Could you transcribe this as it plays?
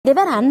They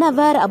were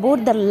unaware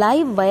about the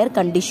live wire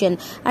condition,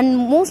 and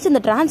most in the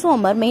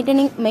transformer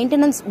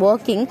maintenance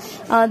working,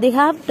 they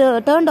have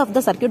turned off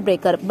the circuit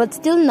breaker. But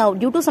still now,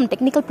 due to some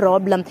technical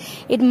problem,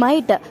 it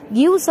might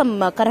give some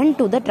current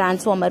to the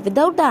transformer.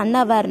 Without the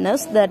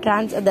unawareness,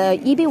 the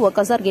EB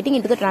workers are getting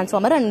into the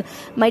transformer and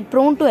might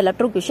prone to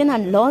electrocution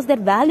and lost their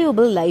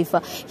valuable life.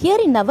 Here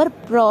in our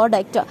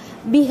product,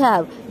 we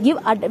have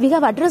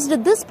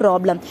addressed this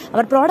problem.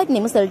 Our product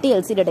name is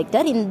LT-LC detector.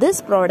 In this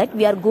product,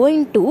 we are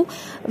going to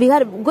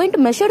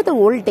measure the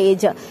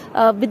voltage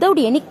without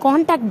any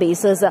contact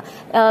basis.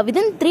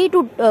 Within 3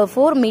 to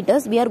 4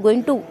 meters, we are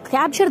going to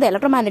capture the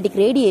electromagnetic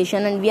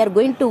radiation, and we are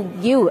going to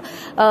give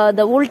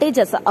the voltage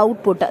as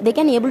output. They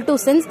can able to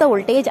sense the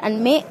voltage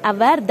and may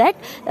aware that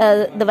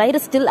the wire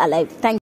is still alive. Thank you.